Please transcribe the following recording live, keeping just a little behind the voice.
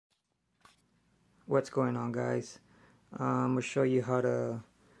What's going on, guys? I'm gonna show you how to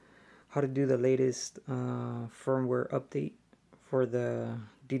do the latest firmware update for the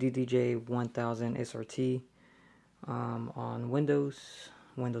DDJ-1000SRT on Windows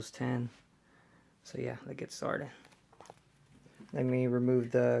 10. So yeah, let's get started. Let me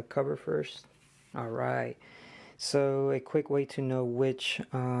remove the cover first. Alright, so a quick way to know which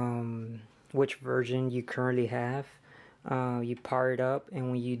version you currently have. You power it up, and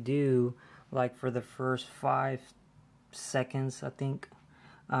when you do, like for the first 5 seconds, I think,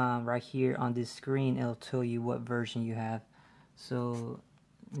 right here on this screen, it'll tell you what version you have. So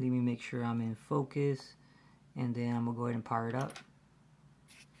let me make sure I'm in focus, and then I'm gonna go ahead and power it up.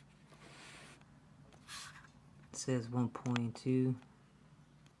 It says 1.2.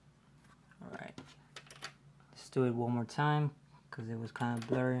 Alright, let's do it one more time because it was kind of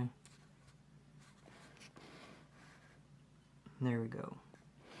blurry. There we go.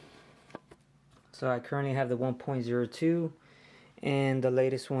 So I currently have the 1.02, and the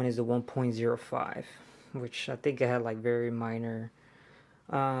latest one is the 1.05, which I think it had like very minor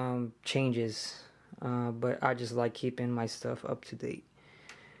changes, but I just like keeping my stuff up to date.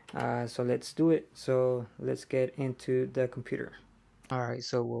 So let's do it. So let's get into the computer. Alright,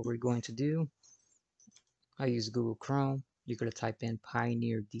 so what we're going to do, I use Google Chrome. You're going to type in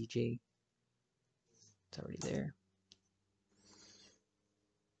Pioneer DJ. It's already there.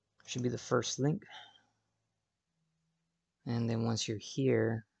 Should be the first link. And then once you're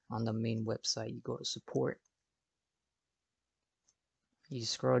here on the main website, you go to support. You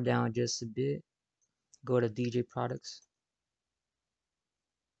scroll down just a bit, go to DJ products,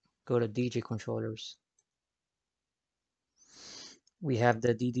 go to DJ controllers. We have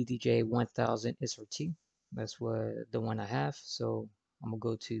the DDJ-1000SRT. That's the one I have. So I'm gonna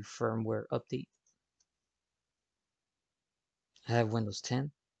go to firmware update. I have Windows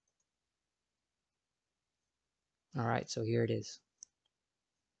 10. Alright, so here it is.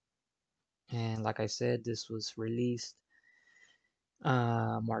 And like I said, this was released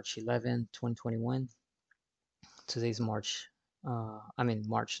March 11, 2021. Today's March 9,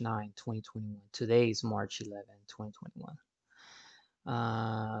 2021. Today's March 11, 2021.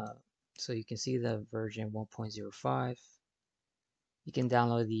 So you can see the version 1.05. You can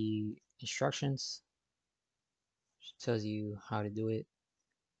download the instructions, which tells you how to do it.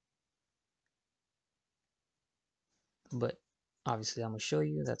 But obviously I'm going to show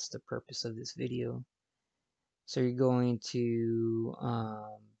you. That's the purpose of this video. So you're going to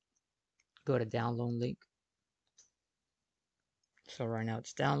go to download link. So right now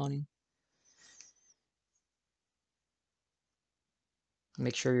it's downloading.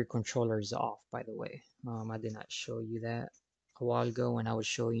 Make sure your controller is off, by the way. I did not show you that a while ago when I was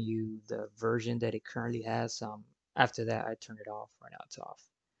showing you the version that it currently has. After that, I turned it off. Right now it's off.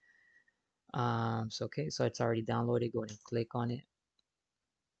 So okay, so it's already downloaded. Go ahead and click on it.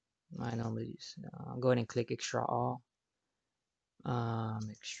 I normally just go ahead and click extract all.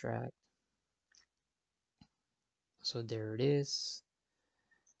 Extract. So there it is.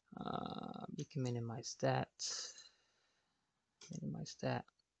 You can minimize that. Minimize that.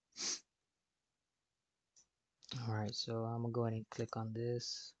 Alright, so I'm gonna go ahead and click on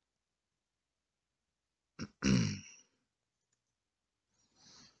this.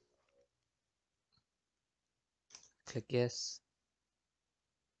 Click yes.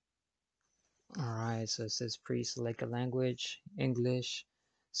 Alright, so it says pre-select a language, English.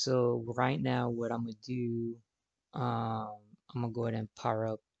 So right now what I'm gonna do, I'm gonna go ahead and power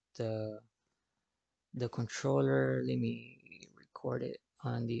up the controller. Let me record it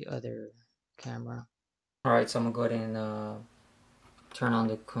on the other camera. Alright, so I'm gonna go ahead and turn on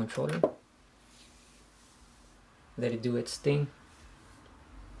the controller. Let it do its thing.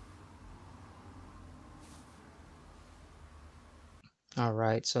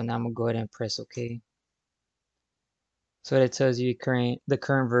 Alright, so now I'm gonna go ahead and press OK. So it tells you the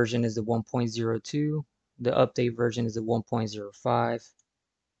current version is the 1.02. The update version is the 1.05.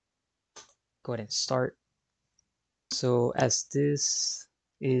 Go ahead and start. So as this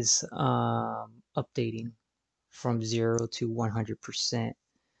is updating from 0 to 100%,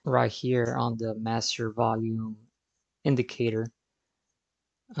 right here on the master volume indicator,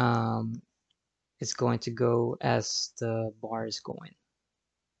 it's going to go as the bar is going.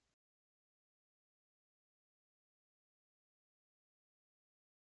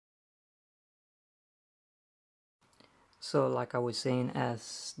 So like I was saying,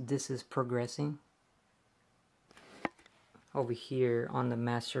 as this is progressing, over here on the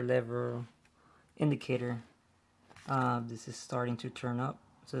master level indicator, this is starting to turn up.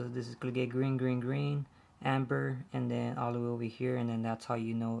 So this is going to get green, green, green, amber, and then all the way over here, and then that's how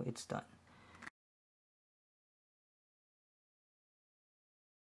you know it's done.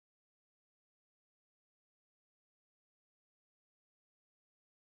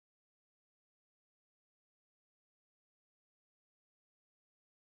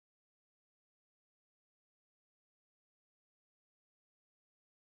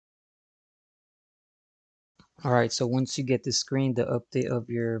 Alright, so once you get the screen, the update of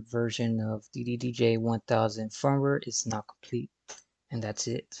your version of DDJ-1000 firmware is now complete. And that's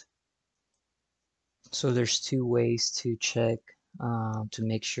it. So there's two ways to check to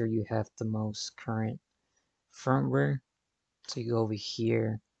make sure you have the most current firmware. So you go over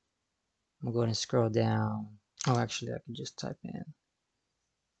here. I'm going to scroll down. Oh, actually, I can just type in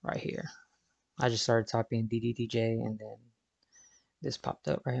right here. I just started typing DDJ and then this popped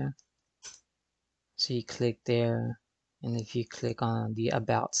up right here. So you click there, and if you click on the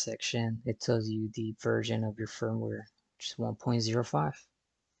About section, it tells you the version of your firmware, which is 1.05.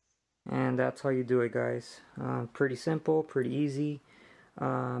 And that's how you do it, guys. Pretty simple, pretty easy.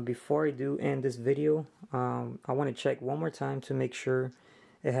 Before I do end this video, I want to check one more time to make sure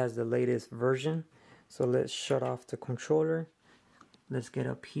it has the latest version. So let's shut off the controller. Let's get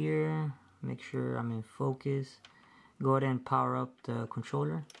up here, make sure I'm in focus. Go ahead and power up the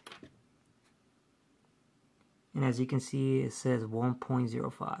controller. And as you can see, it says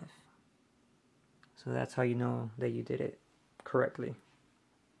 1.05. So that's how you know that you did it correctly.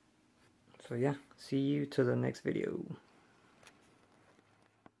 So yeah, see you to the next video.